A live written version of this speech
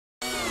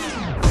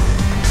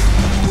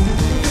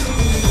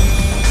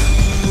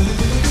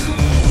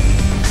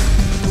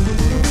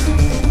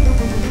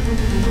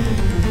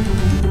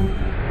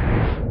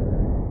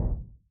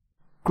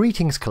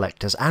Greetings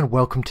collectors and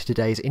welcome to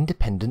today's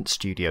independent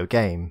studio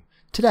game.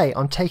 Today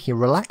I'm taking a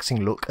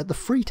relaxing look at the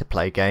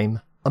free-to-play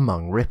game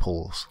Among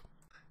Ripples.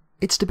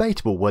 It's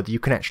debatable whether you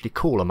can actually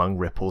call Among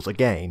Ripples a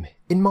game.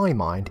 In my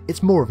mind,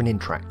 it's more of an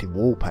interactive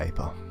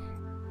wallpaper.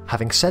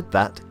 Having said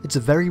that, it's a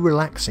very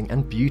relaxing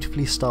and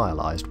beautifully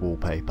stylised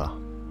wallpaper.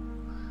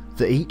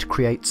 The Eat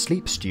Create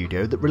Sleep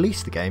studio that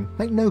released the game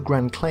make no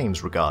grand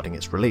claims regarding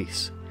its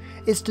release.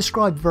 It's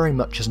described very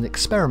much as an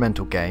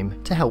experimental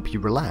game to help you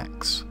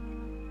relax.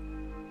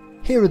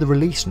 Here are the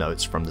release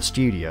notes from the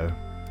studio.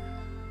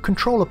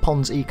 Control a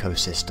pond's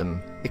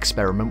ecosystem,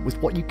 experiment with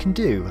what you can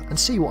do and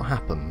see what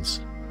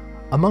happens.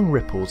 Among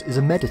Ripples is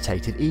a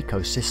meditative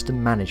ecosystem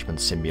management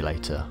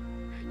simulator.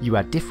 You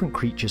add different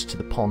creatures to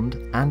the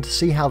pond and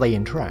see how they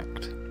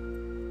interact.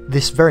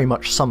 This very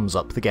much sums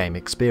up the game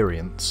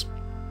experience.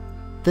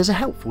 There's a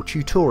helpful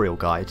tutorial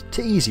guide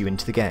to ease you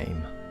into the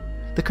game.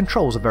 The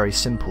controls are very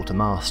simple to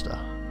master.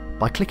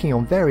 By clicking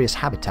on various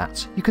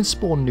habitats, you can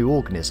spawn new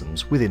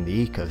organisms within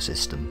the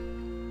ecosystem.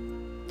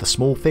 The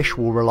small fish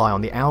will rely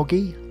on the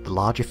algae, the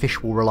larger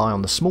fish will rely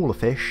on the smaller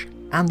fish,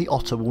 and the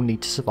otter will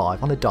need to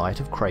survive on a diet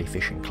of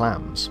crayfish and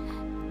clams.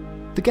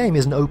 The game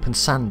is an open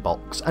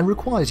sandbox and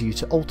requires you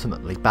to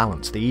ultimately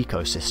balance the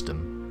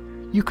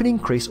ecosystem. You can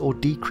increase or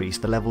decrease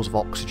the levels of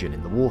oxygen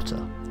in the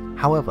water.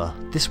 However,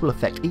 this will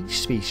affect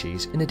each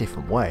species in a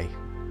different way.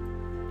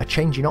 A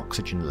change in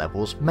oxygen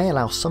levels may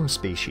allow some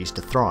species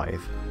to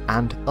thrive,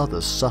 and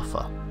others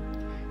suffer.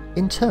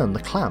 In turn, the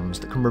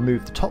clams that can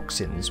remove the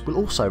toxins will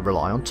also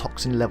rely on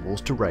toxin levels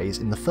to raise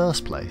in the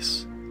first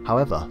place.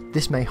 However,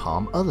 this may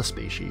harm other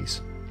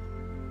species.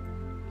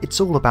 It's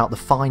all about the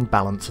fine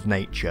balance of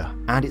nature,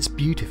 and it's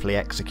beautifully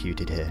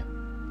executed here.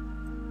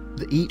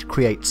 The Eat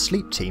Create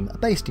Sleep team are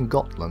based in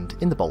Gotland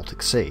in the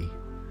Baltic Sea.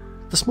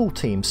 The small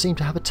team seem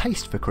to have a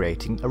taste for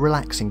creating a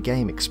relaxing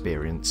game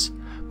experience,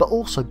 but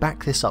also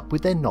back this up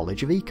with their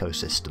knowledge of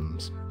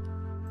ecosystems.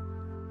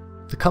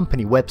 The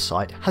company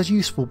website has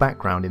useful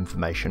background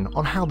information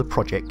on how the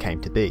project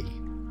came to be.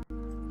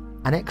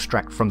 An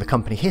extract from the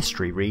company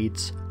history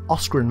reads,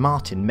 Oscar and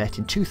Martin met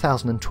in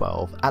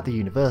 2012 at the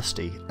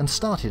university and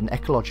started an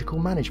ecological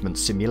management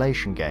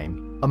simulation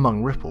game,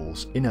 Among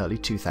Ripples, in early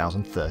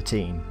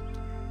 2013.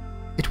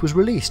 It was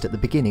released at the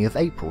beginning of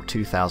April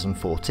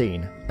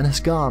 2014 and has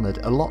garnered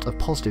a lot of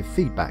positive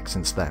feedback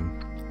since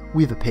then.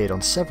 We've appeared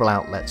on several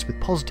outlets with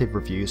positive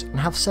reviews and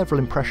have several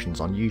impressions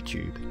on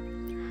YouTube.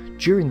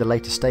 During the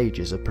later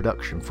stages of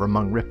production for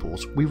Among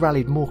Ripples, we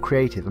rallied more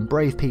creative and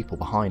brave people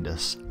behind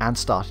us and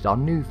started our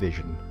new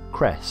vision,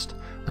 Crest,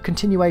 a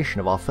continuation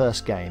of our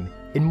first game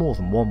in more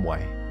than one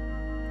way.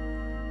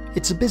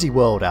 It's a busy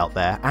world out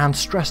there and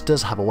stress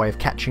does have a way of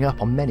catching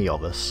up on many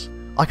of us.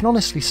 I can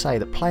honestly say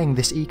that playing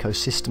this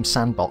ecosystem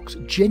sandbox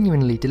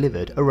genuinely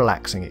delivered a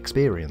relaxing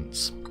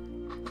experience.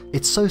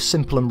 It's so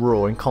simple and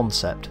raw in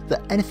concept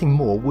that anything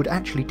more would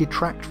actually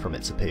detract from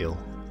its appeal.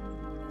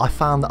 I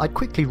found that I'd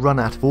quickly run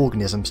out of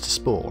organisms to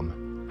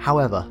spawn.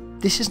 However,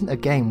 this isn't a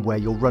game where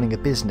you're running a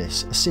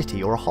business, a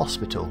city or a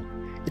hospital.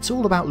 It's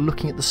all about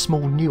looking at the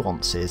small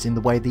nuances in the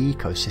way the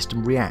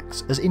ecosystem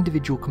reacts as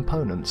individual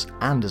components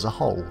and as a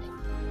whole.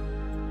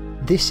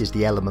 This is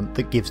the element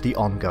that gives the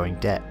ongoing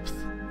depth.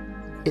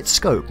 Its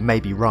scope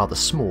may be rather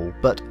small,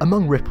 but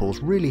Among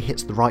Ripples really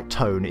hits the right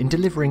tone in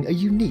delivering a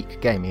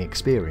unique gaming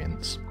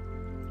experience.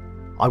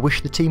 I wish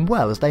the team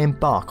well as they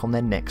embark on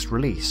their next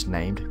release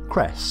named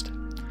Crest.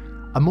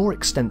 A more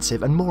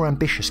extensive and more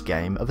ambitious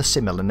game of a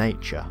similar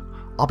nature.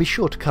 I'll be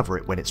sure to cover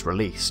it when it's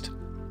released.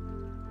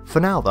 For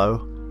now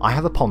though, I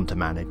have a pond to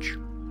manage.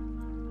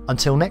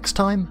 Until next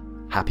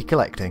time, happy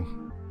collecting.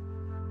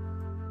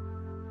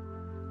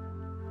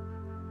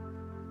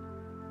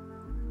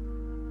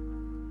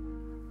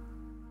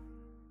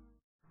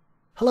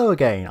 Hello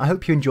again, I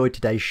hope you enjoyed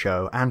today's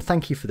show and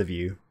thank you for the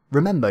view.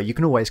 Remember, you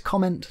can always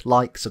comment,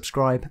 like,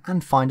 subscribe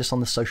and find us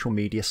on the social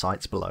media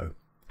sites below.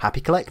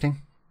 Happy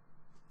collecting!